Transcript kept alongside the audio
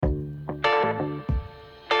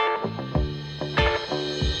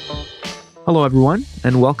Hello, everyone,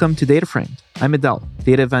 and welcome to DataFramed. I'm Adele,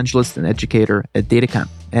 data evangelist and educator at DataCamp.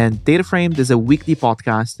 And DataFramed is a weekly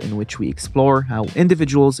podcast in which we explore how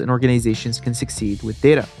individuals and organizations can succeed with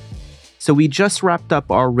data. So we just wrapped up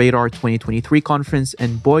our Radar 2023 conference,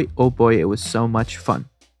 and boy, oh boy, it was so much fun.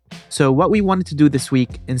 So what we wanted to do this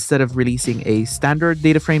week, instead of releasing a standard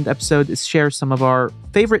DataFramed episode, is share some of our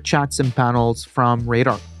favorite chats and panels from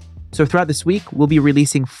Radar. So throughout this week, we'll be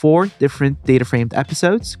releasing 4 different DataFramed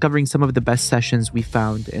episodes covering some of the best sessions we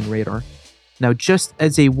found in Radar. Now, just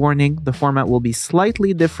as a warning, the format will be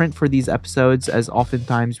slightly different for these episodes, as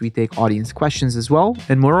oftentimes we take audience questions as well.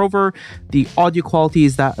 And moreover, the audio quality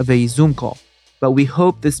is that of a Zoom call. But we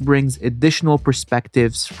hope this brings additional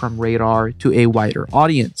perspectives from Radar to a wider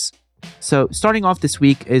audience. So starting off this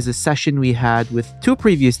week is a session we had with 2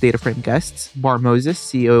 previous DataFrame guests, Barr Moses,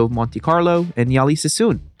 CEO of Monte, Carlo, and Yali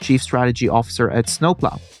Sassoon, Chief Strategy Officer at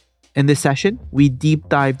Snowplow. In this session, we deep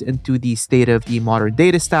dived into the state of the modern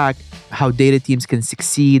data stack, how data teams can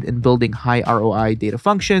succeed in building high ROI data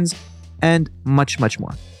functions, and much, much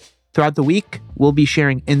more. Throughout the week, we'll be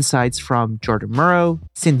sharing insights from Jordan Murrow,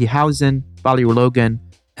 Cindy Housen, Valerie Logan,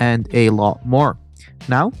 and a lot more.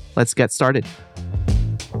 Now, let's get started.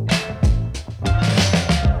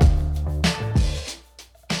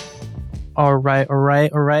 All right.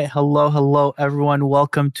 Hello, everyone.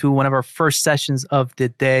 Welcome to one of our first sessions of the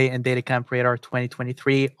day in DataCamp Radar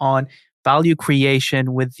 2023 on value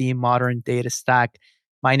creation with the modern data stack.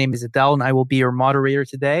 My name is Adele, and I will be your moderator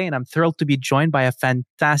today. And I'm thrilled to be joined by a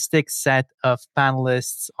fantastic set of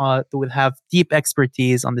panelists who will have deep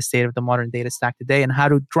expertise on the state of the modern data stack today and how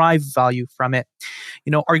to drive value from it.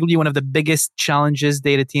 You know, arguably one of the biggest challenges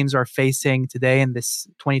data teams are facing today in this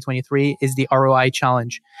 2023 is the ROI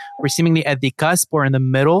challenge. We're seemingly at the cusp or in the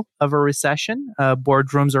middle of a recession.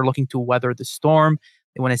 Boardrooms are looking to weather the storm.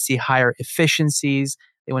 They want to see higher efficiencies.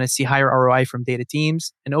 They want to see higher ROI from data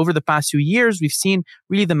teams. And over the past few years, we've seen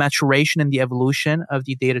really the maturation and the evolution of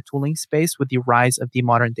the data tooling space with the rise of the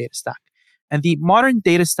modern data stack. And the modern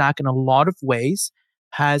data stack, in a lot of ways,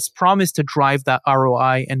 has promised to drive that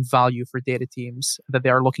ROI and value for data teams that they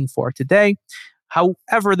are looking for today.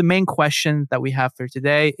 However, the main question that we have for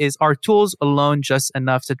today is, are tools alone just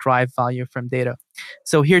enough to drive value from data?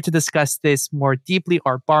 So here to discuss this more deeply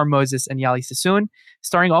are Barr Moses and Yali Sassoon.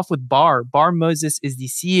 Starting off with Barr. Barr Moses is the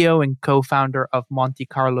CEO and co-founder of Monte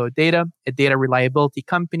Carlo Data, a data reliability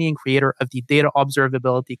company and creator of the data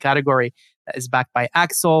observability category that is backed by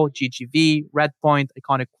Axel, GGV, Redpoint,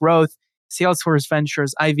 Iconic Growth, Salesforce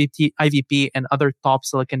Ventures, IVP, and other top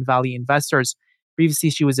Silicon Valley investors. Previously,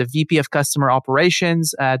 she was a VP of customer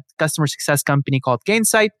operations at a customer success company called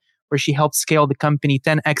Gainsight, where she helped scale the company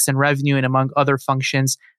 10x in revenue and, among other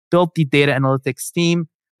functions, built the data analytics team.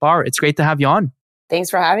 Barr, it's great to have you on. Thanks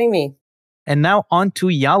for having me. And now on to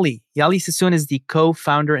Yali. Yali Sassoon is the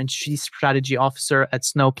co-founder and chief strategy officer at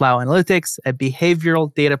Snowplow Analytics, a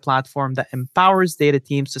behavioral data platform that empowers data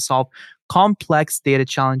teams to solve complex data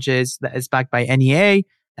challenges that is backed by NEA,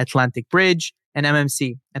 Atlantic Bridge, and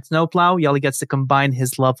MMC. At Snowplow, Yali gets to combine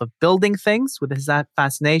his love of building things with his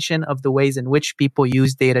fascination of the ways in which people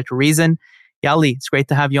use data to reason. Yali, it's great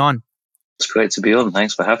to have you on. It's great to be on.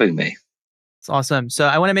 Thanks for having me. It's awesome. So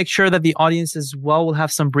I want to make sure that the audience as well will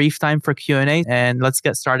have some brief time for Q&A, and let's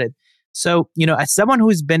get started. So, you know, as someone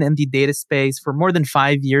who's been in the data space for more than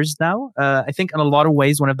 5 years now, I think in a lot of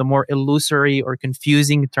ways, one of the more illusory or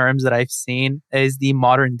confusing terms that I've seen is the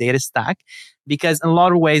modern data stack, because in a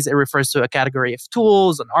lot of ways, it refers to a category of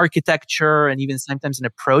tools, an architecture, and even sometimes an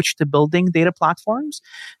approach to building data platforms.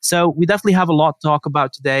 So we definitely have a lot to talk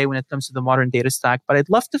about today when it comes to the modern data stack, but I'd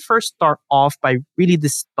love to first start off by really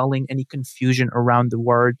dispelling any confusion around the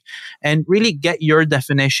word and really get your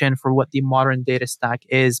definition for what the modern data stack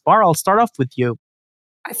is. Barr, I'll start off with you.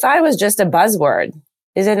 I thought it was just a buzzword.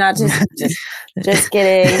 Is it not just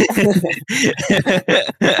kidding?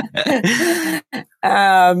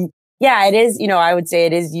 Yeah, it is. You know, I would say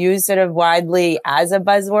it is used sort of widely as a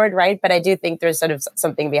buzzword, right? But I do think there's sort of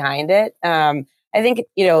something behind it. I think,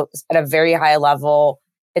 you know, at a very high level,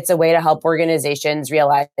 it's a way to help organizations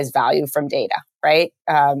realize value from data, right?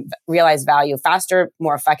 Realize value faster,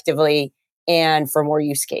 more effectively, and for more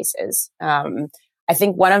use cases. I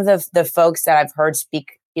think one of the folks that I've heard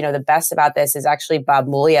speak, you know, the best about this is actually Bob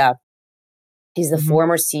Mulia. He's the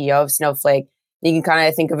former CEO of Snowflake. You can kind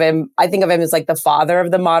of think of him, I think of him as like the father of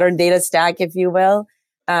the modern data stack, if you will.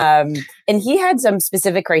 And he had some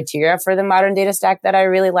specific criteria for the modern data stack that I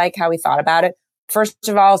really like how he thought about it. First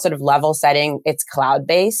of all, sort of level setting, it's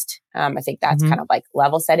cloud-based. I think that's kind of like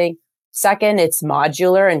level setting. Second, it's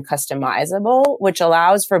modular and customizable, which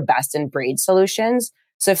allows for best in breed solutions.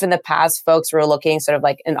 So if in the past folks were looking sort of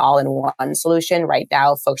like an all-in-one solution, right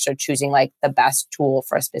now folks are choosing like the best tool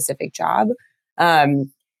for a specific job. The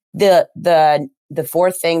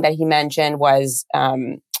fourth thing that he mentioned was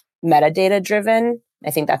metadata driven.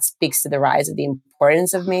 I think that speaks to the rise of the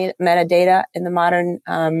importance of metadata in the modern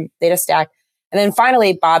data stack. And then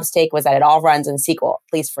finally, Bob's take was that it all runs in SQL,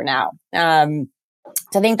 at least for now.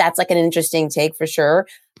 So I think that's like an interesting take for sure.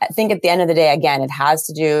 I think at the end of the day, again, it has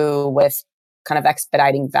to do with kind of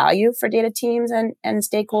expediting value for data teams and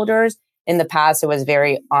stakeholders. In the past, it was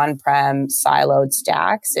very on-prem siloed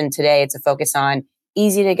stacks. And today it's a focus on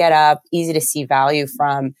easy to get up, easy to see value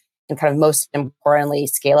from, and kind of most importantly,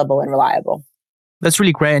 scalable and reliable. That's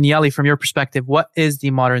really great. And Yali, from your perspective, what is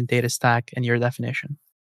the modern data stack in your definition?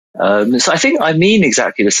 So I think I mean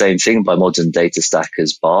exactly the same thing by modern data stack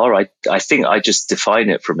as Barr. I think I just define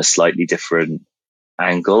it from a slightly different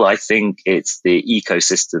angle. I think it's the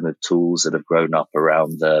ecosystem of tools that have grown up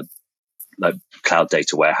around the cloud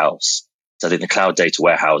data warehouse. So I think the cloud data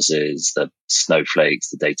warehouses, the Snowflakes,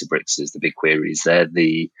 the Databrickses, the BigQueries, they're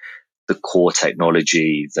the core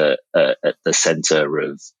technology that at the center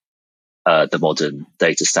of the modern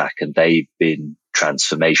data stack. And they've been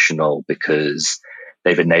transformational because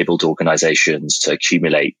they've enabled organizations to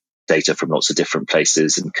accumulate data from lots of different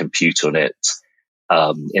places and compute on it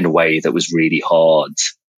in a way that was really hard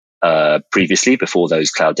previously, before those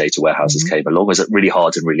cloud data warehouses came along. Was it really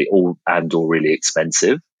hard and really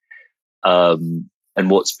expensive? And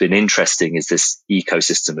what's been interesting is this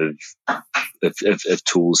ecosystem of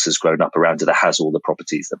tools has grown up around it that has all the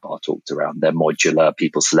properties that Barr talked around. They're modular.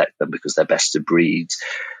 People select them because they're best of breed.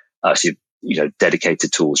 So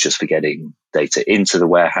dedicated tools just for getting data into the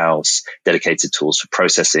warehouse, dedicated tools for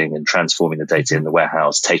processing and transforming the data in the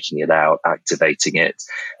warehouse, taking it out, activating it,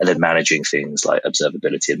 and then managing things like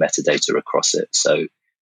observability and metadata across it. So,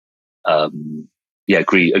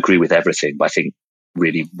 agree with everything, but I think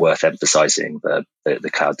really worth emphasizing the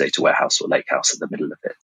cloud data warehouse or lakehouse in the middle of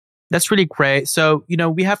it. That's really great. So,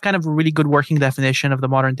 we have kind of a really good working definition of the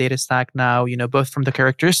modern data stack now, both from the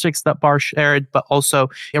characteristics that Barr shared, but also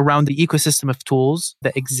around the ecosystem of tools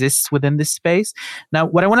that exists within this space. Now,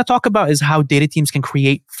 what I want to talk about is how data teams can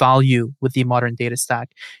create value with the modern data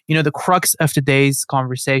stack. The crux of today's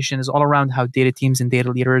conversation is all around how data teams and data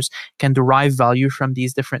leaders can derive value from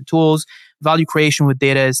these different tools. Value creation with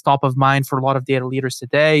data is top of mind for a lot of data leaders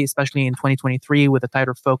today, especially in 2023 with a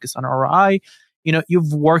tighter focus on ROI.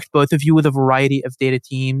 You've worked, both of you, with a variety of data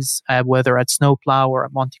teams, whether at Snowplow or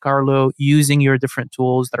at Monte Carlo, using your different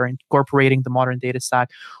tools that are incorporating the modern data stack.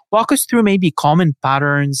 Walk us through maybe common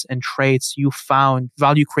patterns and traits you found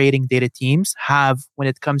value creating data teams have when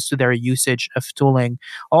it comes to their usage of tooling.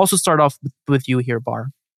 I'll also start off with you here, Barr.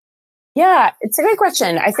 Yeah, it's a great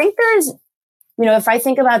question. I think there's, if I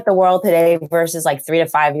think about the world today versus like 3 to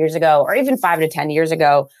 5 years ago, or even 5 to 10 years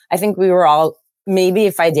ago, I think we were all, maybe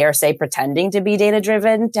if I dare say, pretending to be data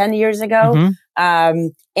driven 10 years ago.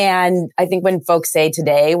 And I think when folks say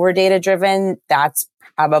today we're data driven, that's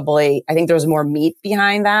probably, I think there's more meat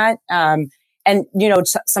behind that. And,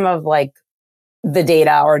 some of like the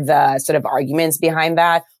data or the sort of arguments behind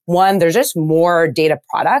that. One, there's just more data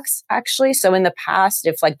products actually. So in the past,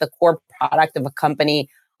 if like the core product of a company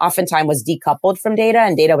oftentimes was decoupled from data,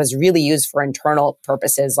 and data was really used for internal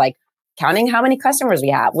purposes, like counting how many customers we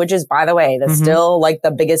have, which is, by the way, that's still like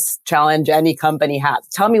the biggest challenge any company has.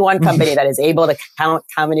 Tell me one company that is able to count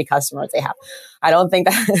how many customers they have. I don't think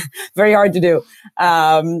that's very hard to do.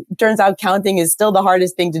 Turns out counting is still the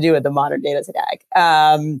hardest thing to do with the modern data stack.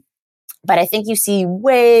 But I think you see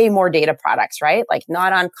way more data products, right? Like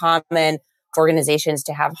not uncommon for organizations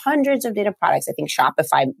to have hundreds of data products. I think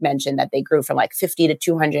Shopify mentioned that they grew from like 50 to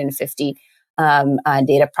 250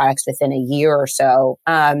 data products within a year or so.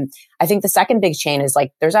 I think the second big chain is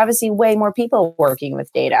like, there's obviously way more people working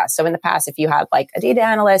with data. So in the past, if you had like a data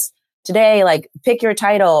analyst today, like pick your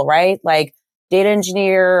title, right? Like data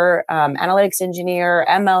engineer, analytics engineer,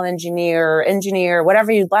 ML engineer,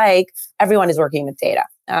 whatever you'd like, everyone is working with data.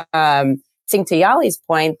 I think to Yali's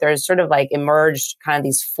point, there's sort of like emerged kind of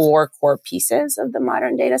these 4 core pieces of the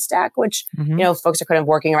modern data stack, which, folks are kind of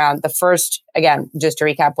working around. The first, again, just to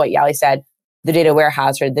recap what Yali said, the data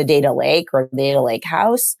warehouse or the data lake or data lake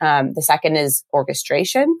house. The second is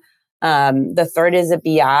orchestration. The third is a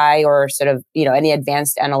BI or sort of, any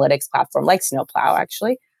advanced analytics platform like Snowplow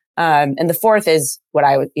actually. And the fourth is what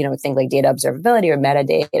I would, think like data observability or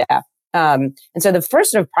metadata. And so the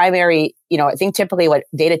first sort of primary, I think typically what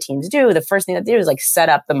data teams do, the first thing that they do is like set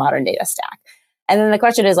up the modern data stack. And then the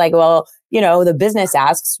question is like, well, the business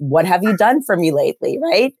asks, what have you done for me lately?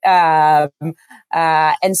 Right.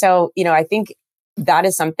 And so, I think that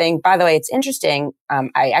is something, by the way, it's interesting.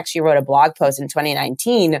 I actually wrote a blog post in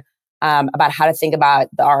 2019 about how to think about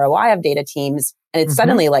the ROI of data teams. And it's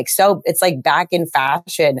suddenly like, so it's like back in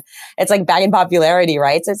fashion. It's like back in popularity,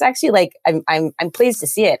 right? So it's actually like, I'm pleased to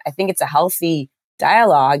see it. I think it's a healthy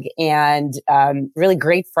dialogue and really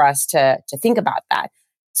great for us to think about that.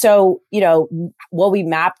 So, what we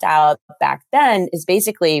mapped out back then is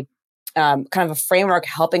basically kind of a framework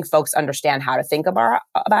helping folks understand how to think about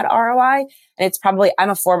ROI. And it's probably, I'm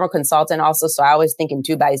a former consultant also, so I always think in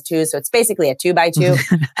 2x2. So it's basically a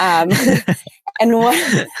 2x2. And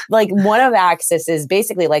one of the axis is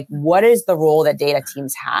basically like, what is the role that data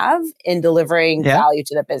teams have in delivering value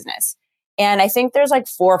to the business? And I think there's like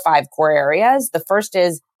 4 or 5 core areas. The first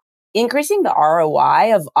is increasing the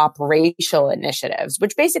ROI of operational initiatives,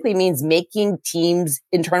 which basically means making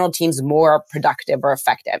internal teams more productive or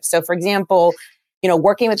effective. So for example,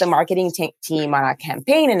 working with the marketing team on a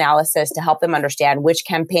campaign analysis to help them understand which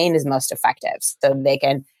campaign is most effective so they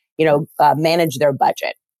can, manage their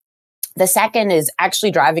budget. The second is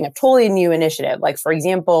actually driving a totally new initiative. Like for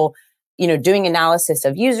example, doing analysis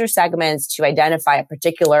of user segments to identify a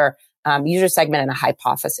particular user segment and a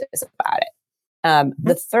hypothesis about it.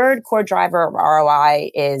 The third core driver of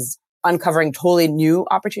ROI is uncovering totally new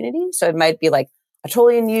opportunities. So it might be like a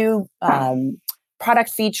totally new product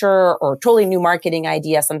feature or totally new marketing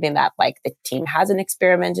idea, something that like the team hasn't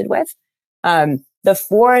experimented with. The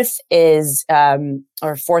fourth is,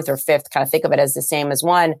 or fourth or fifth, kind of think of it as the same as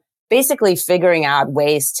one, basically figuring out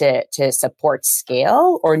ways to support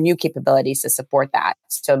scale or new capabilities to support that.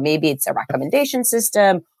 So maybe it's a recommendation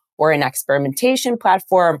system or an experimentation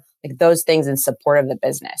platform, like those things in support of the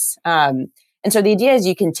business. And so the idea is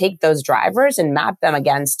you can take those drivers and map them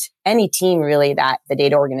against any team really that the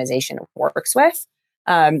data organization works with.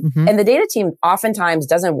 And the data team oftentimes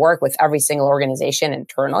doesn't work with every single organization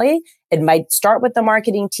internally. It might start with the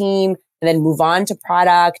marketing team and then move on to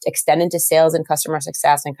product, extend into sales and customer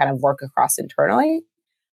success, and kind of work across internally.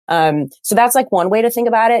 So that's like one way to think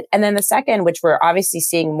about it. And then the second, which we're obviously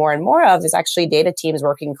seeing more and more of, is actually data teams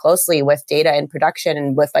working closely with data in production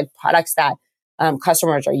and with like products that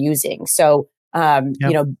customers are using. So,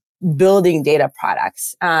 building data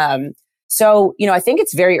products. So, I think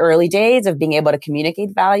it's very early days of being able to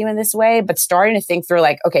communicate value in this way, but starting to think through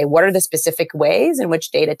like, okay, what are the specific ways in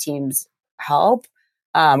which data teams help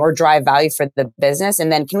or drive value for the business?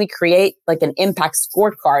 And then can we create like an impact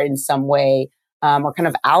scorecard in some way? Or kind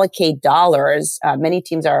of allocate dollars. Many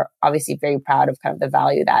teams are obviously very proud of kind of the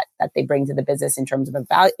value that they bring to the business in terms of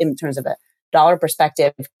a dollar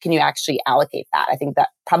perspective. Can you actually allocate that? I think that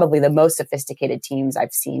probably the most sophisticated teams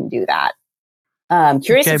I've seen do that.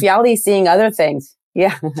 Curious if Yali is seeing other things.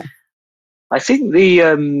 Yeah. I think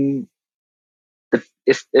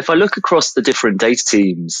if I look across the different data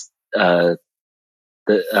teams that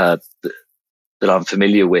I'm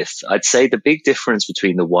familiar with, I'd say the big difference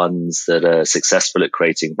between the ones that are successful at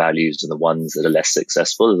creating values and the ones that are less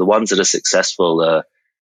successful, the ones that are successful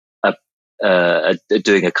are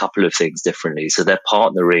doing a couple of things differently. So they're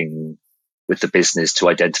partnering with the business to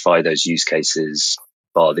identify those use cases,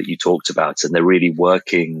 Barr, that you talked about, and they're really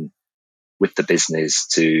working with the business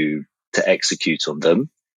to execute on them.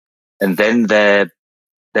 And then they're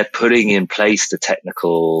putting in place the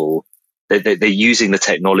technical. They're using the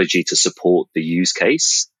technology to support the use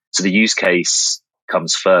case. So the use case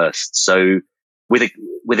comes first. So with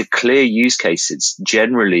a clear use case, it's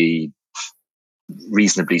generally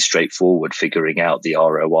reasonably straightforward figuring out the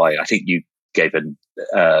ROI. I think you gave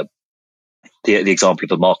the example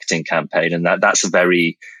of a marketing campaign, and that's a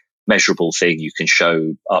very measurable thing. You can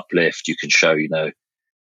show uplift. You can show,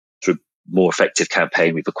 through more effective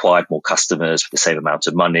campaign, we've acquired more customers for the same amount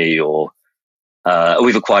of money, or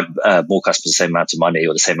we've acquired more customers the same amount of money,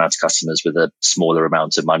 or the same amount of customers with a smaller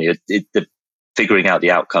amount of money. The figuring out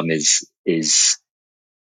the outcome isn't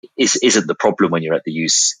the problem when you're at the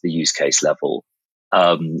use case level.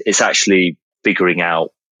 It's actually figuring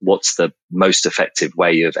out what's the most effective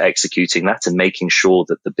way of executing that and making sure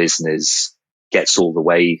that the business gets all the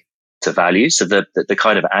way to value. So the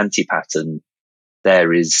kind of anti-pattern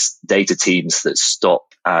there is data teams that stop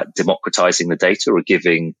at democratizing the data or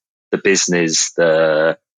giving the business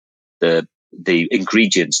the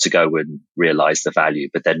ingredients to go and realize the value,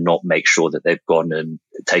 but then not make sure that they've gone and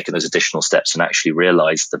taken those additional steps and actually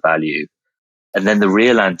realized the value. And then the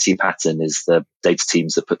real anti-pattern is the data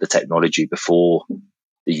teams that put the technology before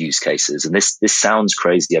the use cases. And this sounds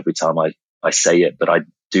crazy every time I say it, but I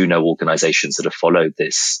do know organizations that have followed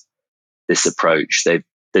this approach.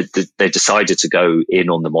 They've decided to go in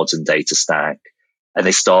on the modern data stack, and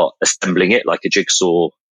they start assembling it like a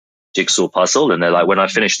jigsaw jigsaw puzzle. And they're like, when I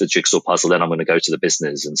finish the jigsaw puzzle, then I'm going to go to the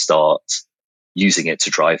business and start using it to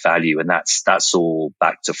drive value. And that's all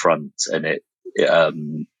back to front. And it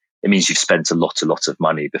means you've spent a lot of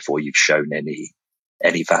money before you've shown any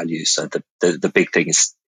value. So the big thing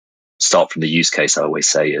is start from the use case, I always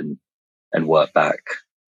say, and work back.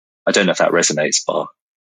 I don't know if that resonates, Barr.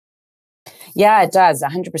 Yeah, it does.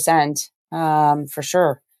 100%. For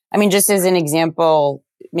sure. I mean, just as an example,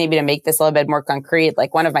 maybe to make this a little bit more concrete,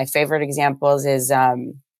 like one of my favorite examples is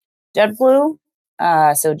JetBlue.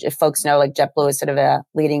 So if folks know, like JetBlue is sort of a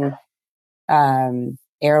leading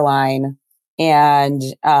airline, and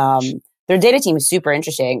their data team is super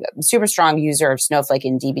interesting, super strong user of Snowflake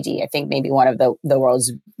and dbt. I think maybe one of the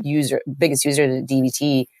world's biggest users of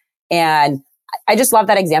dbt. And I just love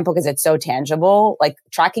that example because it's so tangible, like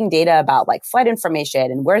tracking data about like flight information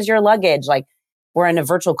and where's your luggage. Like we're in a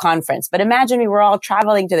virtual conference, but imagine we were all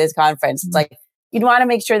traveling to this conference. It's like, you'd want to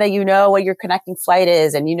make sure that you know what your connecting flight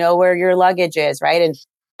is and you know where your luggage is, right? And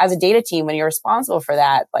as a data team, when you're responsible for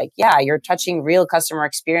that, like, yeah, you're touching real customer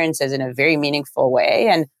experiences in a very meaningful way.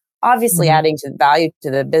 And obviously adding to the value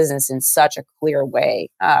to the business in such a clear way.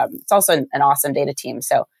 It's also an awesome data team.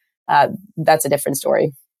 So that's a different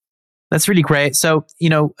story. That's really great. So,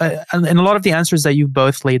 in a lot of the answers that you've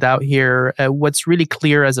both laid out here, what's really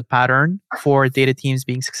clear as a pattern for data teams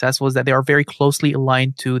being successful is that they are very closely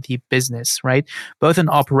aligned to the business, right? Both in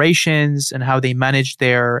operations and how they manage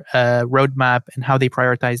their roadmap and how they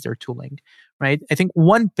prioritize their tooling, right? I think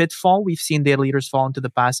one pitfall we've seen data leaders fall into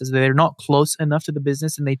the past is that they're not close enough to the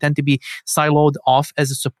business and they tend to be siloed off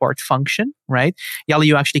as a support function, right? Yali,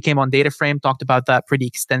 you actually came on DataFrame, talked about that pretty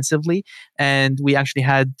extensively. And we actually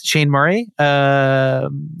had Shane Murray,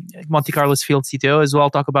 Monte Carlo's field CTO as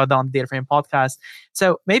well, talk about that on the DataFrame podcast.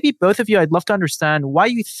 So maybe both of you, I'd love to understand why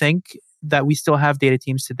you think that we still have data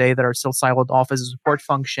teams today that are still siloed off as a support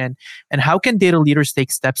function, and how can data leaders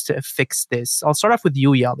take steps to fix this? I'll start off with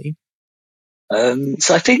you, Yali.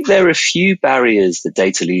 So I think there are a few barriers that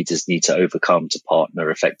data leaders need to overcome to partner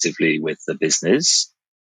effectively with the business.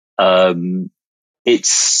 There's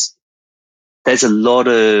a lot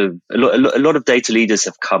of data leaders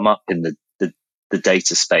have come up in the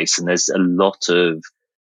data space, and there's a lot of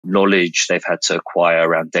knowledge they've had to acquire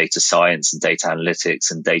around data science and data analytics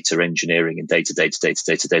and data engineering and data,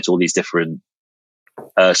 all these different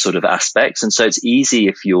sort of aspects. And so it's easy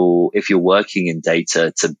if you're working in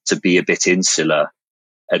data to be a bit insular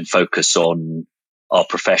and focus on our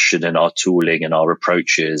profession and our tooling and our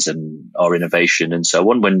approaches and our innovation and so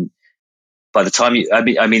on. When by the time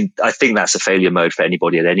I think that's a failure mode for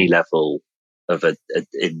anybody at any level of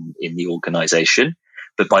in the organization.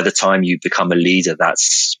 But by the time you become a leader,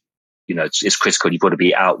 that's, it's critical. You've got to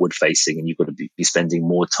be outward facing and you've got to be spending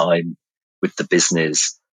more time with the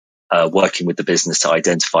business, working with the business to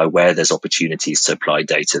identify where there's opportunities to apply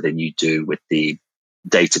data than you do with the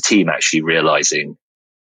data team actually realizing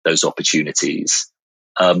those opportunities.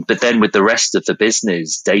 But then with the rest of the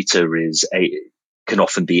business, data can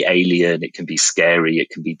often be alien. It can be scary. It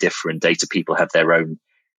can be different. Data people have their own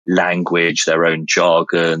language, their own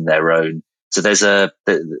jargon, so there's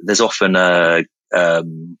often a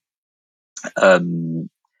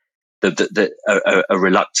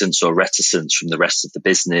reluctance or reticence from the rest of the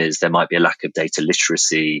business. There might be a lack of data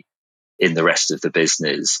literacy in the rest of the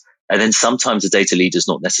business. And then sometimes the data leader is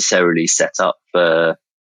not necessarily set up for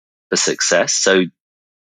success. So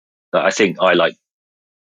I think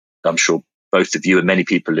I'm sure both of you and many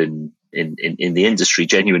people in the industry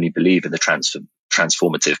genuinely believe in the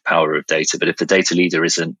transformative power of data. But if the data leader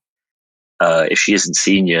if she isn't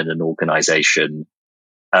senior in an organization,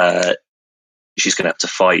 she's going to have to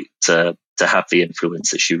fight to have the influence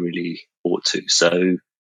that she really ought to. So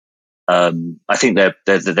I think they're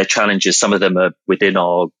challenges. Some of them are within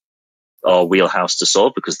our wheelhouse to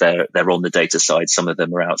solve because they're on the data side. Some of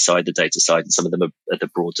them are outside the data side, and some of them are the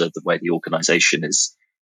way the organization is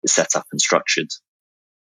set up and structured.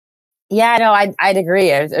 Yeah, no, I'd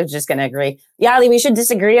agree. I was just going to agree. Yali, we should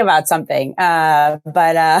disagree about something. I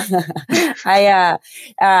totally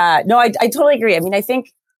agree. I mean, I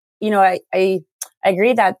think, I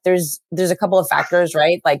agree that there's a couple of factors,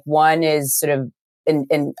 right? Like one is sort of,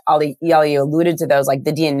 and Yali alluded to those, like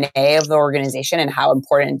the DNA of the organization and how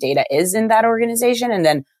important data is in that organization. And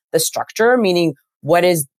then the structure, meaning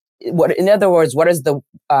in other words, what is the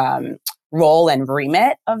role and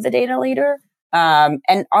remit of the data leader?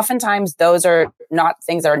 And oftentimes those are not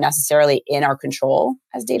things that are necessarily in our control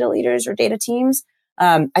as data leaders or data teams.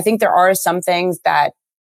 I think there are some things that,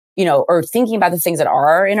 or thinking about the things that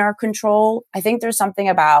are in our control. I think there's something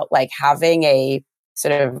about like having a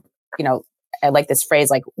sort of, I like this phrase,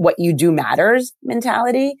 like what you do matters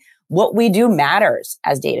mentality, what we do matters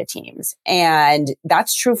as data teams. And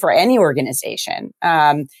that's true for any organization.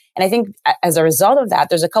 And I think as a result of that,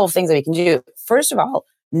 there's a couple of things that we can do. First of all,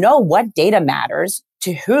 know what data matters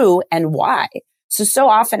to who and why. So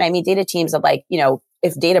often I meet data teams of like,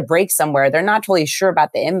 if data breaks somewhere, they're not totally sure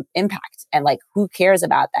about the impact and like who cares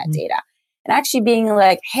about that data. And actually being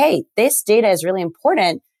like, hey, this data is really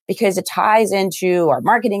important because it ties into our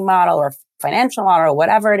marketing model or financial model or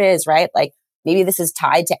whatever it is, right? Like maybe this is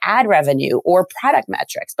tied to ad revenue or product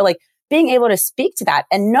metrics, but like being able to speak to that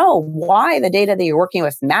and know why the data that you're working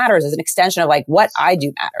with matters is an extension of like what I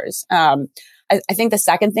do matters. I think the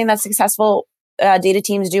second thing that successful data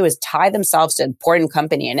teams do is tie themselves to important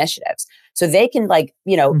company initiatives. So they can like,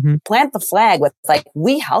 plant the flag with like,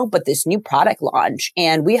 we help with this new product launch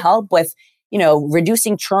and we help with,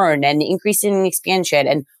 reducing churn and increasing expansion.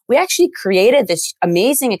 And we actually created this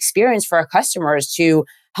amazing experience for our customers to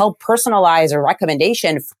help personalize a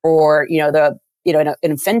recommendation for, in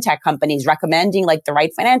fintech companies recommending like the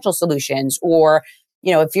right financial solutions, or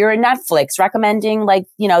if you're in Netflix, recommending like,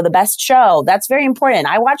 the best show. That's very important.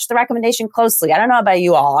 I watch the recommendation closely. I don't know about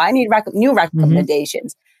you all. I need new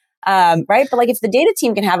recommendations. Right. But like if the data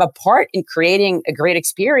team can have a part in creating a great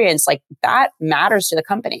experience, like that matters to the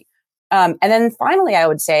company. And then finally, I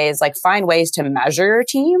would say is like find ways to measure your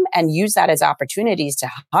team and use that as opportunities to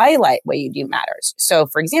highlight what you do matters. So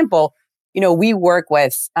for example, we work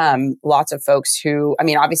with lots of folks who,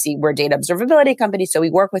 obviously we're a data observability company. So we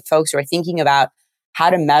work with folks who are thinking about how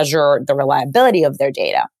to measure the reliability of their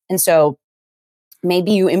data. And so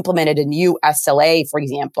maybe you implemented a new SLA, for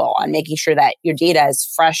example, on making sure that your data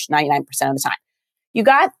is fresh 99% of the time. You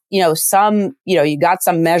got, some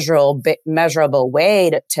measurable way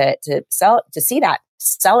to see that,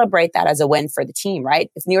 celebrate that as a win for the team, right?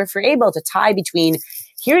 If you're able to tie between,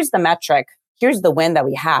 here's the metric, here's the win that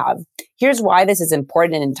we have, here's why this is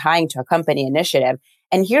important in tying to a company initiative,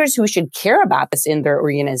 and here's who should care about this in their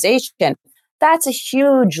organization. That's a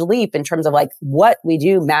huge leap in terms of like what we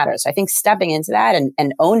do matters. So I think stepping into that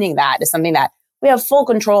and owning that is something that we have full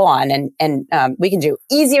control on and we can do.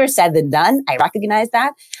 Easier said than done. I recognize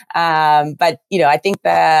that. But I think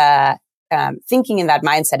the thinking in that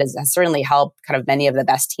mindset has certainly helped kind of many of the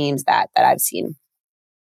best teams that I've seen.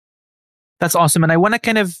 That's awesome. And I want to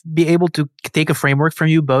kind of be able to take a framework from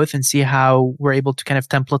you both and see how we're able to kind of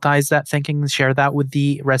templatize that thinking and share that with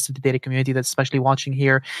the rest of the data community that's especially watching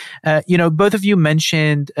here. Both of you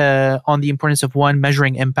mentioned on the importance of one,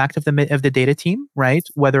 measuring impact of the data team, right?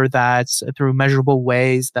 Whether that's through measurable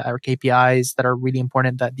ways that are KPIs that are really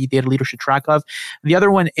important that the data leader should track of. The other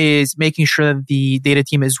one is making sure that the data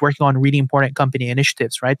team is working on really important company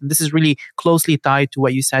initiatives, right? And this is really closely tied to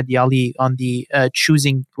what you said, Yali, on the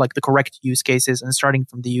choosing like the correct use cases and starting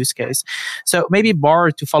from the use case. So maybe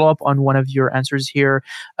Barr, to follow up on one of your answers here,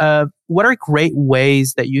 what are great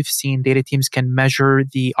ways that you've seen data teams can measure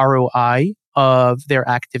the ROI of their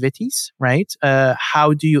activities, right?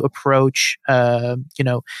 How do you approach,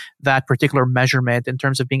 that particular measurement in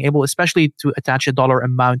terms of being able, especially to attach a dollar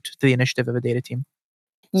amount to the initiative of a data team?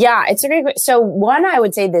 Yeah, it's a great. So one, I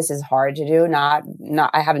would say this is hard to do. Not.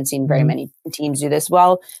 I haven't seen very many teams do this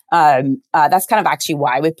well. That's kind of actually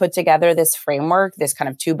why we put together this framework, this kind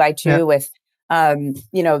of 2x2 with,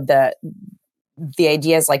 the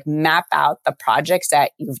ideas like map out the projects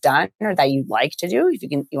that you've done or that you'd like to do. If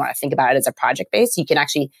you want to think about it as a project base, you can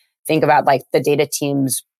actually think about like the data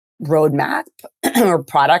team's roadmap or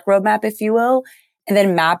product roadmap, if you will, and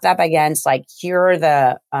then map that against like here's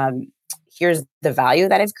the value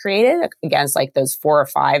that I've created against like those 4 or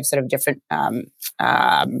 5 sort of different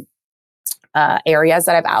areas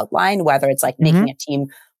that I've outlined, whether it's like making a team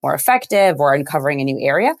more effective or uncovering a new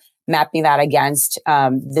area, mapping that against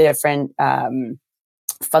the different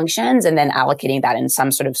functions and then allocating that in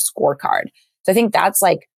some sort of scorecard. So I think that's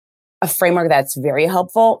like a framework that's very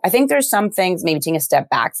helpful. I think there's some things, maybe taking a step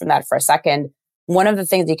back from that for a second. One of the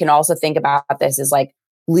things you can also think about this is like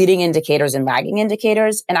leading indicators and lagging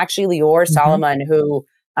indicators. And actually, Lior Solomon, who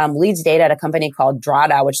leads data at a company called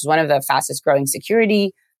Drata, which is one of the fastest growing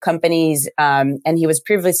security companies. And he was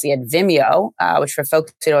previously at Vimeo, which for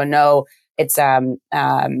folks who don't know, it's a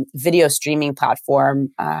video streaming platform.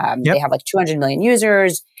 They have like 200 million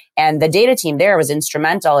users. And the data team there was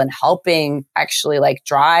instrumental in helping actually like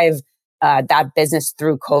drive that business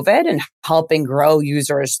through COVID and helping grow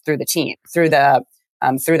users through the team, through that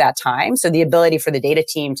time. So the ability for the data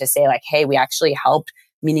team to say like, hey, we actually helped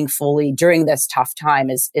meaningfully during this tough time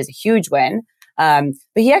is a huge win. But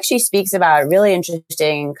he actually speaks about really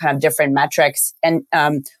interesting kind of different metrics. And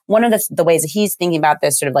one of the ways that he's thinking about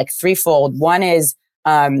this sort of like threefold. One is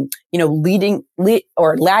or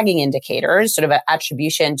lagging indicators, sort of an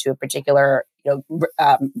attribution to a particular,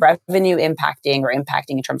 revenue impacting or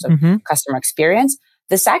impacting in terms of customer experience.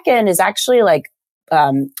 The second is actually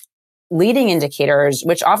leading indicators,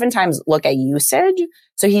 which oftentimes look at usage.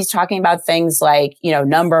 So he's talking about things like,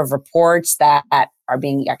 number of reports that are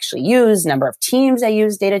being actually used, number of teams that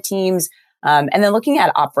use data teams, and then looking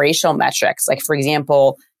at operational metrics, like, for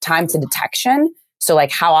example, time to detection. So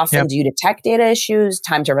how often do you detect data issues,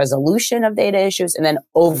 time to resolution of data issues, and then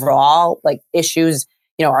overall issues,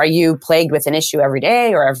 are you plagued with an issue every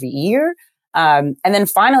day or every year? And then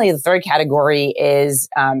finally, the third category is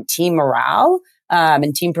team morale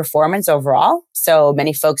and team performance overall. So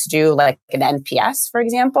many folks do an NPS, for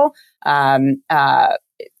example. 0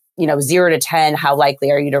 to 10, how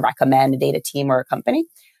likely are you to recommend a data team or a company?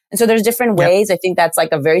 And so there's different ways. I think that's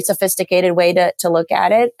a very sophisticated way to look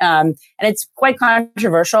at it. And it's quite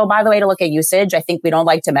controversial, by the way, to look at usage. I think we don't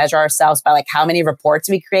like to measure ourselves by how many reports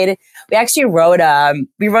we created. We actually wrote a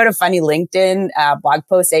funny LinkedIn blog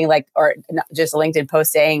post saying or not just a LinkedIn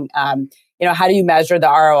post saying, how do you measure the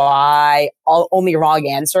ROI? Only wrong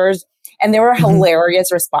answers. And there were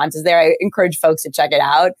hilarious responses there. I encourage folks to check it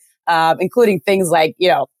out. Including things like,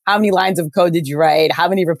 how many lines of code did you write? How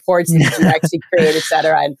many reports did you actually create, et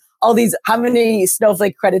cetera? And all these, how many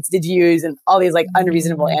Snowflake credits did you use? And all these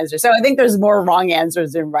unreasonable answers. So I think there's more wrong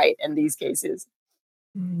answers than right in these cases.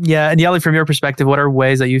 Yeah. And Yali, from your perspective, what are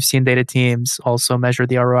ways that you've seen data teams also measure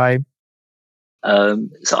the ROI?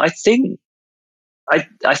 So I think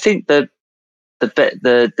that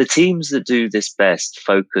the teams that do this best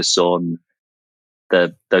focus on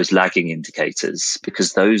those lagging indicators,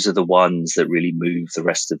 because those are the ones that really move the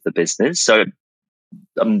rest of the business. So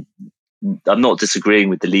I'm not disagreeing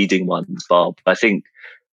with the leading ones, Bob. I think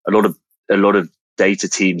a lot of data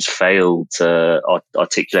teams fail to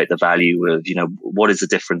articulate the value of, what is the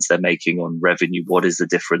difference they're making on revenue? What is the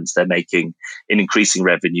difference they're making in increasing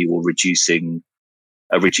revenue or reducing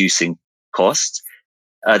cost?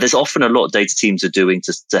 There's often a lot data teams are doing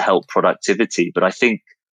to help productivity, but I think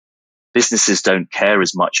businesses don't care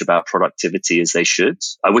as much about productivity as they should.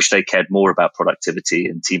 I wish they cared more about productivity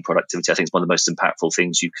and team productivity. I think it's one of the most impactful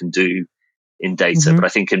things you can do in data. But I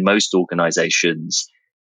think in most organizations,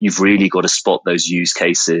 you've really got to spot those use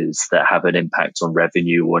cases that have an impact on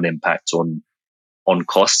revenue or an impact on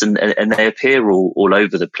cost. And they appear all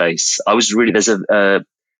over the place. There's a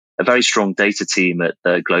very strong data team at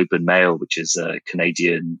the Globe and Mail, which is a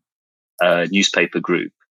Canadian newspaper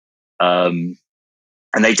group.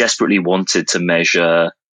 And they desperately wanted to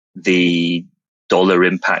measure the dollar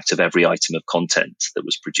impact of every item of content that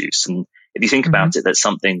was produced. And if you think about it, that's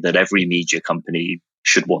something that every media company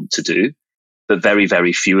should want to do, but very,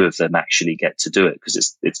 very few of them actually get to do it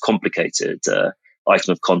because it's complicated.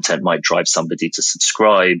 Item of content might drive somebody to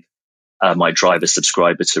subscribe, might drive a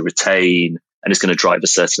subscriber to retain, and it's going to drive a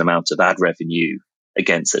certain amount of ad revenue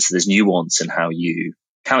against it. So there's nuance in how you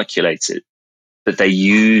calculate it. But they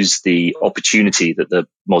use the opportunity that the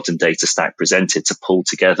modern data stack presented to pull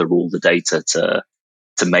together all the data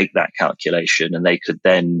to make that calculation. And they could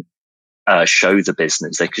then show the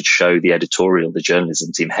business, they could show the editorial, the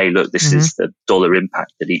journalism team, hey, look, this is the dollar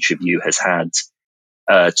impact that each of you has had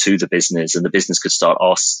to the business. And the business could start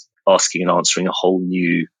asking and answering a whole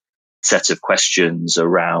new set of questions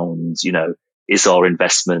around, is our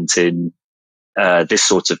investment in this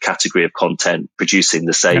sort of category of content producing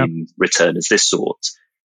the same return as this sort.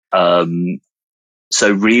 So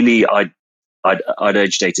really, I'd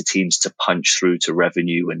urge data teams to punch through to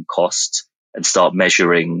revenue and cost and start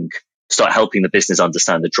helping the business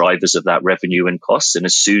understand the drivers of that revenue and cost. And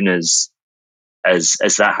as soon as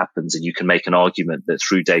that happens, and you can make an argument that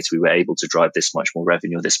through data we were able to drive this much more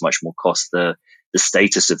revenue or this much more cost, the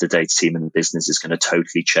status of the data team and the business is going to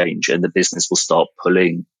totally change, and the business will start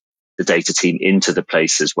pulling the data team into the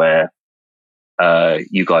places where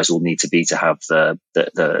you guys all need to be to have the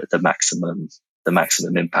maximum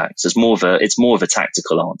impact. So it's more of a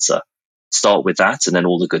tactical answer. Start with that, and then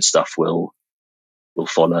all the good stuff will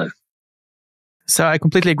follow. So I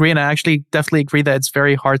completely agree, and I actually definitely agree that it's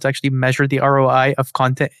very hard to actually measure the ROI of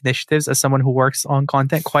content initiatives as someone who works on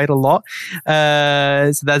content quite a lot.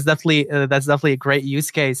 So that's definitely a great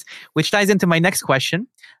use case, which ties into my next question.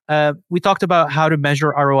 We talked about how to measure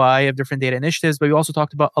ROI of different data initiatives, but we also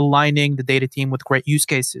talked about aligning the data team with great use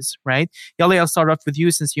cases, right? Yali, I'll start off with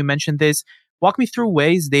you since you mentioned this. Walk me through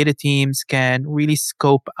ways data teams can really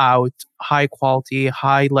scope out high quality,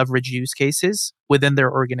 high leverage use cases within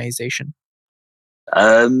their organization.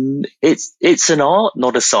 It's an art,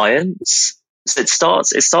 not a science. So it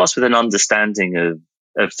starts with an understanding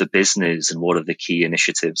of the business and what are the key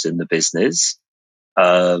initiatives in the business.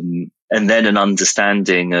 and then an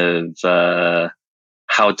understanding of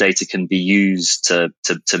how data can be used to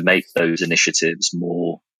make those initiatives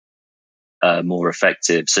more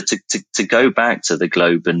effective. So to go back to the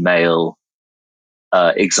Globe and Mail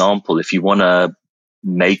example, if you want to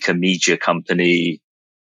make a media company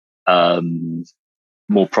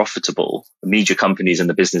more profitable, media companies in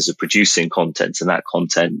the business of producing content, and that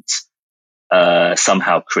content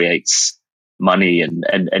somehow creates money,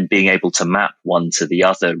 and being able to map one to the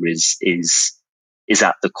other is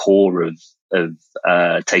at the core of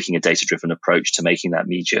taking a data-driven approach to making that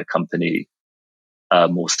media company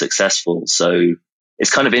more successful. So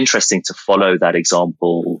it's kind of interesting to follow that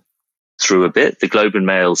example through a bit. The Globe and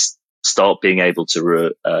Mail start being able to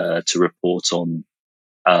report on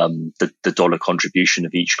the dollar contribution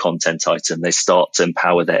of each content item. They start to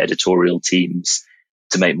empower their editorial teams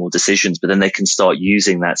to make more decisions, but then they can start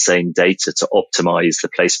using that same data to optimize the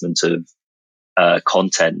placement of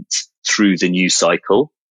content through the news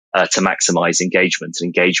cycle to maximize engagement. And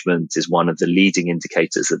engagement is one of the leading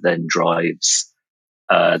indicators that then drives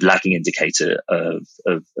lagging indicator of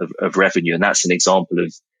revenue. And that's an example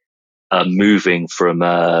of moving from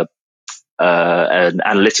an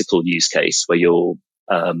analytical use case where you're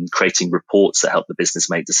creating reports that help the business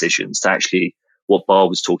make decisions to actually what Barr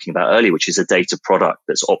was talking about earlier, which is a data product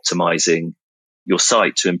that's optimizing your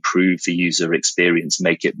site to improve the user experience,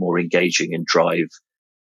 make it more engaging, and drive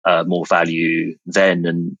more value then.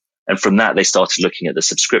 And from that, they started looking at the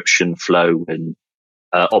subscription flow and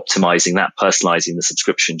optimizing that, personalizing the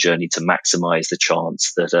subscription journey to maximize the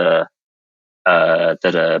chance that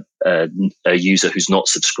a user who's not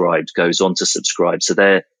subscribed goes on to subscribe. So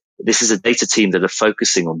this is a data team that are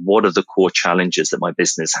focusing on what are the core challenges that my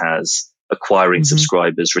business has, acquiring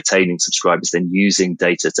subscribers, retaining subscribers, then using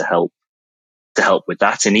data to help with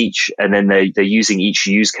that and then they're using each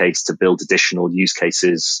use case to build additional use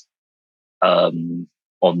cases on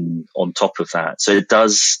top of that. So it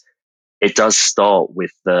does start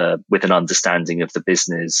with an understanding of the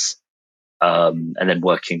business and then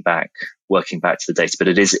working back to the data. But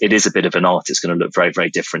it is a bit of an art. It's going to look very, very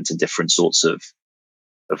different in different sorts of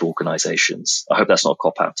organizations. I hope that's not a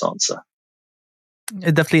cop-out answer.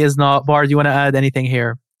 It definitely is not. Barr, do you want to add anything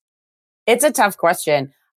here? It's a tough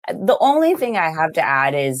question. The only thing I have to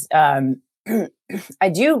add is I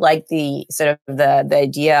do like the sort of the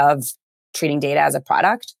idea of treating data as a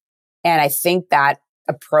product. And I think that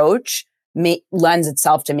approach lends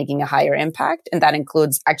itself to making a higher impact. And that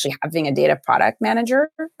includes actually having a data product manager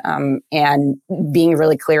and being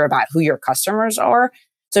really clear about who your customers are.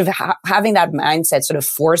 So having that mindset sort of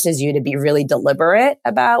forces you to be really deliberate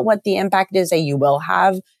about what the impact is that you will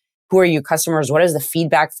have. Who are your customers? What is the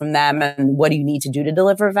feedback from them? And what do you need to do to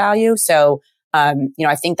deliver value? So, I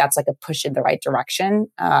think that's like a push in the right direction.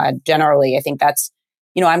 Generally, I think that's,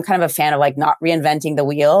 I'm kind of a fan of like not reinventing the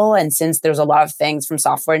wheel. And since there's a lot of things from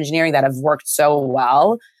software engineering that have worked so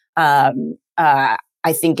well, I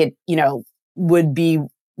think it,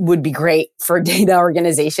 would be great for data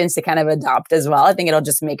organizations to kind of adopt as well. I think it'll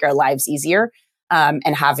just make our lives easier.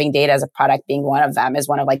 And having data as a product being one of them is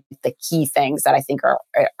one of like the key things that I think are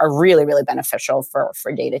really, really beneficial for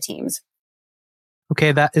data teams.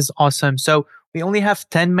 Okay, that is awesome. So we only have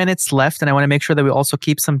 10 minutes left, and I want to make sure that we also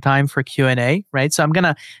keep some time for Q&A, right? So I'm going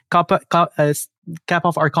to cap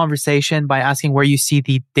off our conversation by asking where you see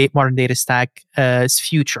the modern data stack's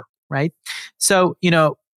future, right? So,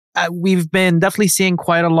 we've been definitely seeing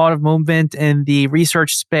quite a lot of movement in the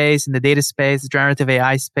research space, in the data space, the generative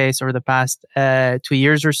AI space over the past 2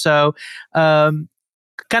 years or so.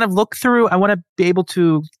 Kind of look through, I want to be able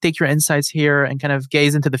to take your insights here and kind of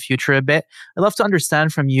gaze into the future a bit. I'd love to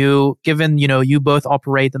understand from you, given, you both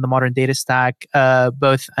operate in the modern data stack,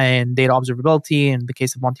 both in data observability in the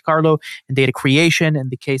case of Monte Carlo and data creation in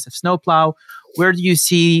the case of Snowplow. Where do you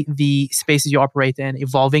see the spaces you operate in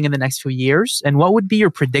evolving in the next few years? And what would be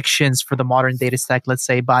your predictions for the modern data stack, let's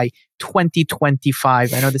say by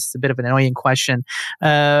 2025? I know this is a bit of an annoying question,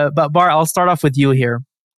 but Barr, I'll start off with you here.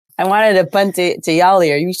 I wanted to punt to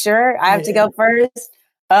Yali. Are you sure? I have to go first?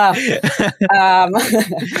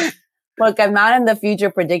 Look, I'm not in the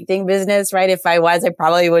future predicting business, right? If I was, I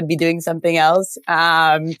probably would be doing something else.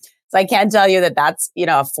 So I can't tell you that that's,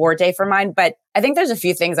 a forte for mine, but I think there's a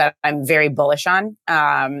few things that I'm very bullish on.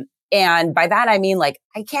 And by that, I mean, like,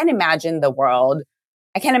 I can't imagine a world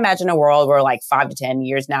where like 5 to 10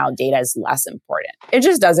 years now, data is less important. It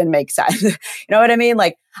just doesn't make sense. You know what I mean?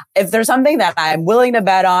 Like, if there's something that I'm willing to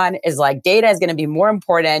bet on is like data is going to be more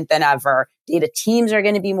important than ever. Data teams are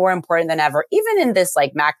going to be more important than ever. Even in this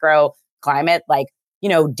like macro climate, like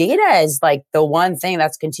data is like the one thing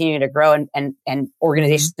that's continuing to grow and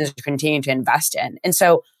organizations continue to invest in. And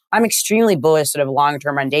so I'm extremely bullish sort of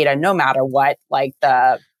long-term on data, no matter what, like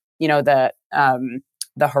the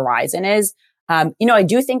horizon is. I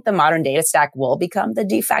do think the modern data stack will become the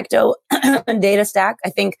de facto data stack. I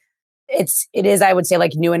think it is, I would say,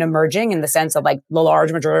 like new and emerging in the sense of like the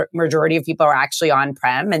large majority of people are actually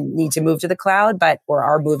on-prem and need to move to the cloud, or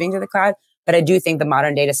are moving to the cloud. But I do think the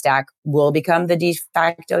modern data stack will become the de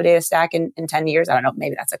facto data stack in 10 years. I don't know,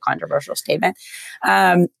 maybe that's a controversial statement.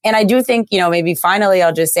 And I do think, maybe finally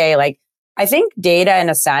I'll just say, like, I think data in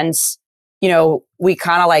a sense, we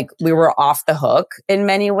kind of like, we were off the hook in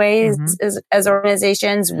many ways as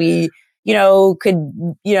organizations. We, could,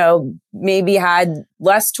 maybe had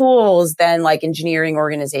less tools than like engineering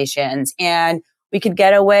organizations. And we could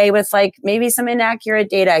get away with like maybe some inaccurate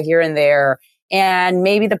data here and there. And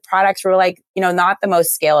maybe the products were like, not the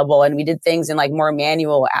most scalable. And we did things in like more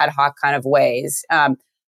manual ad hoc kind of ways.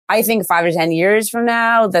 I think 5 to 10 years from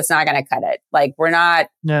now, that's not going to cut it. Like I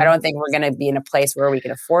don't think we're going to be in a place where we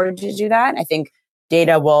can afford to do that. I think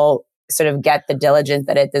data will sort of get the diligence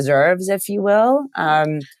that it deserves, if you will.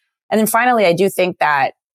 And then finally, I do think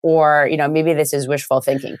that, or, maybe this is wishful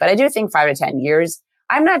thinking, but I do think 5 to 10 years,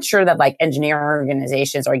 I'm not sure that like engineering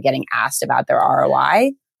organizations are getting asked about their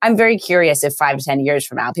ROI. I'm very curious if 5 to 10 years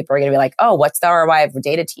from now, people are going to be like, oh, what's the ROI of a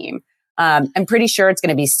data team? I'm pretty sure it's going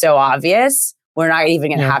to be so obvious. We're not even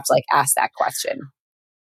going to have to like ask that question.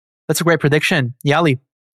 That's a great prediction. Yali,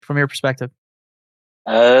 from your perspective.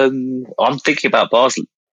 I'm thinking about Barr's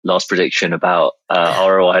last prediction about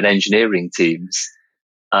ROI and engineering teams.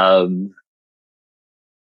 I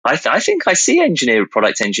think I see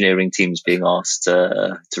product engineering teams being asked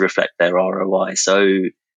to reflect their ROI. So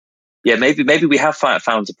yeah, maybe we have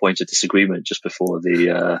found a point of disagreement just before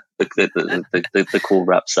the call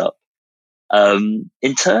wraps up.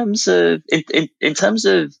 In terms of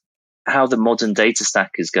how the modern data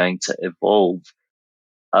stack is going to evolve,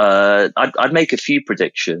 I'd make a few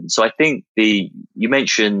predictions. So I think you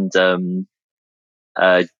mentioned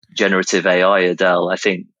generative AI, Adele. I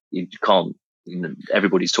think you can't.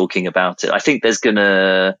 Everybody's talking about it. I think we're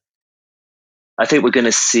going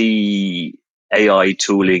to see AI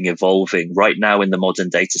tooling evolving. Right now in the modern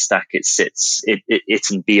data stack, it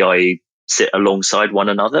and BI sit alongside one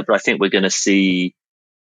another, but I think we're going to see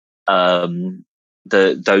quite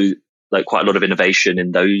a lot of innovation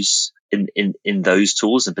in those in those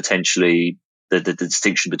tools, and potentially the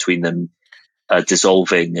distinction between them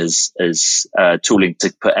dissolving as tooling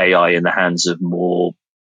to put AI in the hands of more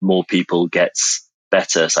people gets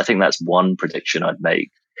better. So I think that's one prediction I'd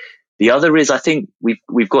make. The other is, I think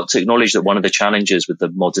we've got to acknowledge that one of the challenges with the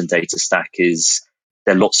modern data stack is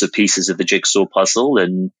there are lots of pieces of the jigsaw puzzle,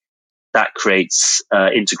 and that creates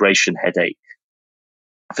integration headache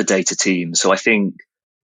for data teams. So I think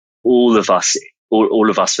all of us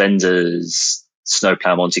vendors,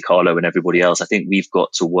 Snowplow, Monte Carlo, and everybody else, I think we've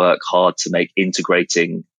got to work hard to make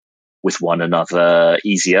integrating with one another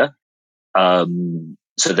easier.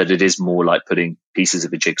 So that it is more like putting pieces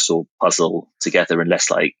of a jigsaw puzzle together and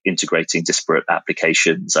less like integrating disparate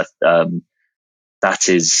applications. That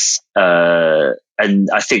is, and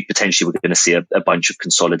I think potentially we're going to see a bunch of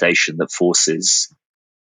consolidation that forces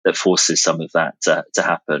some of that to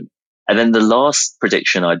happen. And then the last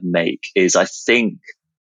prediction I'd make is, I think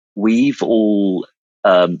we've all,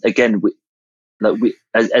 as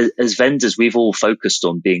vendors, we've all focused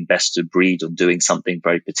on being best of breed, on doing something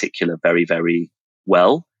very particular, very, very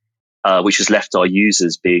well, which has left our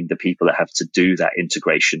users being the people that have to do that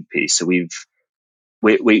integration piece. So we're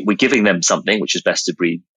giving them something which is best of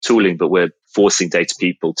breed tooling, but we're forcing data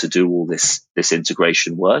people to do all this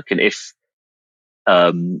integration work. And if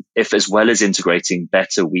as well as integrating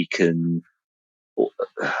better, we can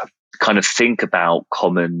kind of think about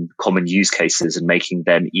common use cases and making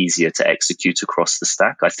them easier to execute across the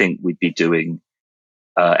stack, I think we'd be doing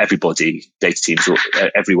everybody, data teams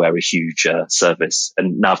everywhere, a huge service.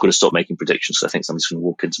 And now I've got to stop making predictions because I think somebody's going to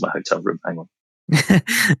walk into my hotel room. Hang on.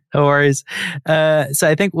 No worries. So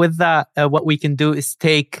I think with that, what we can do is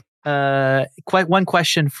take quite one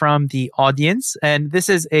question from the audience. And this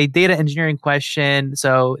is a data engineering question.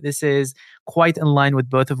 So this is quite in line with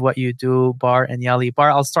both of what you do, Barr and Yali. Barr,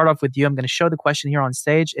 I'll start off with you. I'm going to show the question here on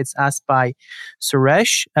stage. It's asked by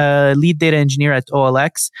Suresh, lead data engineer at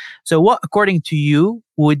OLX. So what, according to you,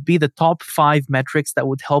 would be the top 5 metrics that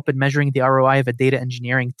would help in measuring the ROI of a data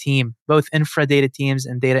engineering team, both infra data teams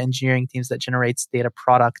and data engineering teams that generates data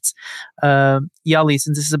products? Yali,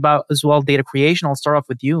 since this is about as well data creation, I'll start off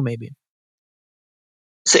with you maybe.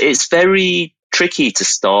 So it's very tricky to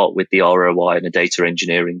start with the ROI in a data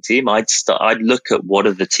engineering team. I'd look at what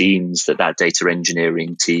are the teams that data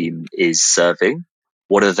engineering team is serving.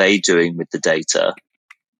 What are they doing with the data?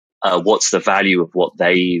 What's the value of what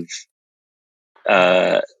they've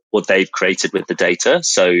created with the data?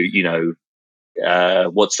 So,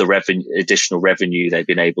 what's the additional revenue they've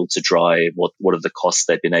been able to drive? What are the costs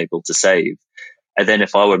they've been able to save? And then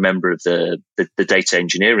if I were a member of the data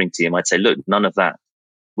engineering team, I'd say, look, none of that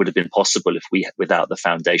would have been possible without the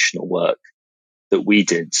foundational work that we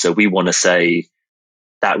did. So we want to say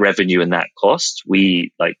that revenue and that cost,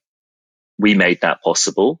 we made that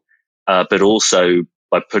possible, but also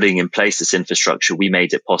by putting in place this infrastructure, we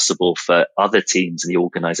made it possible for other teams in the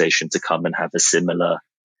organization to come and have a similar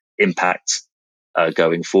impact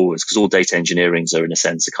going forwards. Because all data engineerings are, in a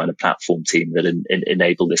sense, a kind of platform team that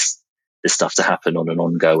enable this stuff to happen on an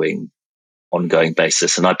ongoing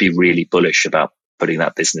basis. And I'd be really bullish about putting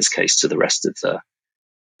that business case to the rest of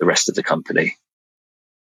the company.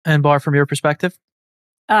 And Barr, from your perspective?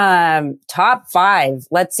 Top 5.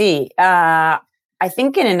 Let's see. I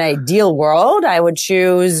think in an ideal world, I would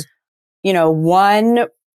choose, 1,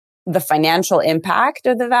 the financial impact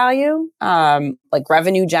of the value, like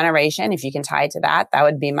revenue generation. If you can tie it to that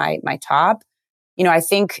would be my top. I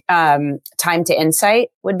think time to insight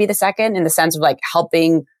would be the second, in the sense of like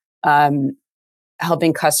helping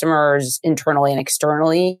customers internally and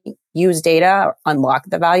externally use data, or unlock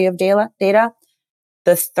the value of data.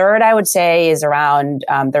 The third, I would say, is around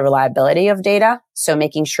the reliability of data. So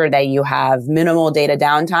making sure that you have minimal data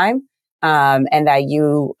downtime, and that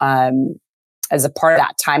you, as a part of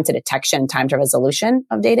that, time to detection, time to resolution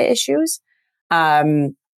of data issues.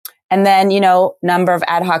 And then, number of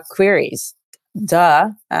ad hoc queries.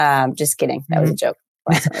 Duh. Just kidding. That was a joke.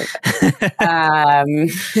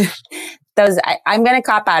 I'm going to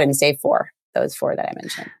cop out and say 4. Those 4 that I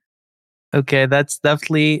mentioned. Okay, that's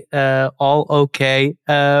definitely all okay.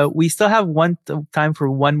 We still have time for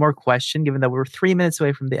one more question, given that we're 3 minutes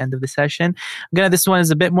away from the end of the session. This one is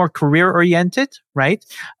a bit more career-oriented, right?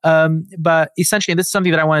 But essentially, this is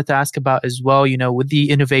something that I wanted to ask about as well, with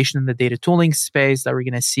the innovation in the data tooling space that we're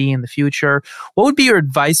going to see in the future. What would be your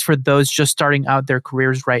advice for those just starting out their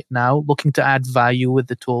careers right now, looking to add value with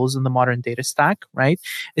the tools in the modern data stack, right?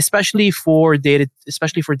 Especially for data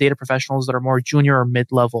professionals that are more junior or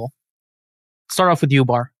mid-level. Start off with you,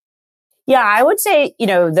 Barr. Yeah, I would say,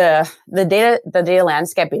 the data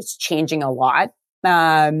landscape is changing a lot.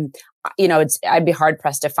 I'd be hard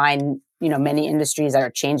pressed to find, many industries that are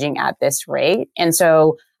changing at this rate. And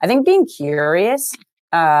so I think being curious,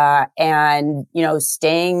 and,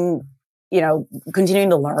 staying, continuing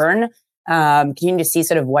to learn, continuing to see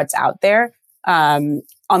sort of what's out there, on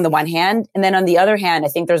the one hand. And then on the other hand, I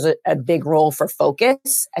think there's a big role for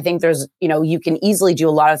focus. I think there's, you can easily do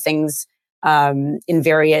a lot of things in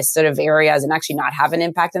various sort of areas and actually not have an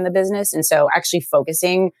impact in the business. And so actually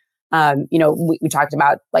focusing, we talked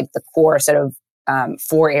about like the core sort of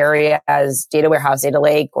 4 areas: data warehouse, data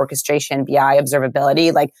lake, orchestration, BI,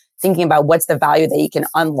 observability, like thinking about what's the value that you can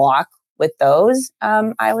unlock with those,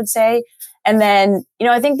 I would say. And then,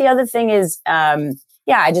 I think the other thing is,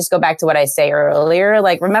 I just go back to what I say earlier,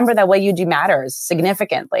 like remember that what you do matters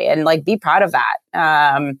significantly, and like be proud of that.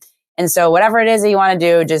 And so whatever it is that you want to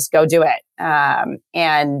do, just go do it.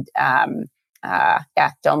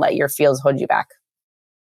 Don't let your feels hold you back.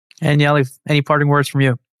 And Yali, any parting words from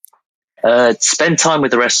you? Spend time with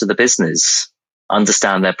the rest of the business.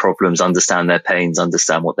 Understand their problems, understand their pains,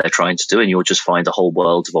 understand what they're trying to do, and you'll just find a whole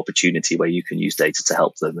world of opportunity where you can use data to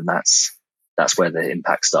help them. And that's where the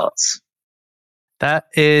impact starts. That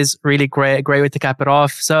is really great. A great way to cap it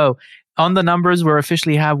off. So on the numbers, we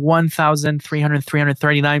officially have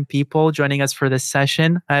 1,339 people joining us for this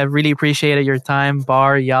session. I really appreciated your time,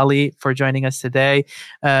 Barr, Yali, for joining us today.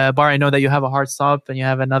 Barr, I know that you have a hard stop and you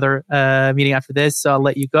have another meeting after this, so I'll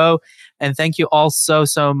let you go. And thank you all so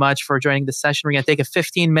much for joining the session. We're going to take a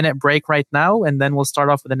 15-minute break right now, and then we'll start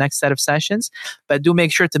off with the next set of sessions. But do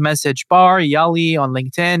make sure to message Barr, Yali on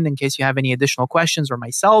LinkedIn in case you have any additional questions, or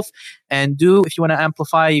myself. And if you want to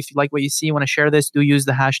amplify, if you like what you see, you want to share this, do use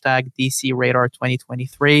the hashtag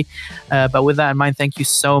DCRadar2023. But with that in mind, thank you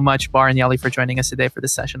so much, Barr and Yali, for joining us today for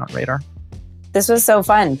this session on Radar. This was so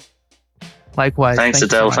fun. Likewise. Thanks,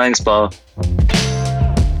 Adele. Thanks, Barr.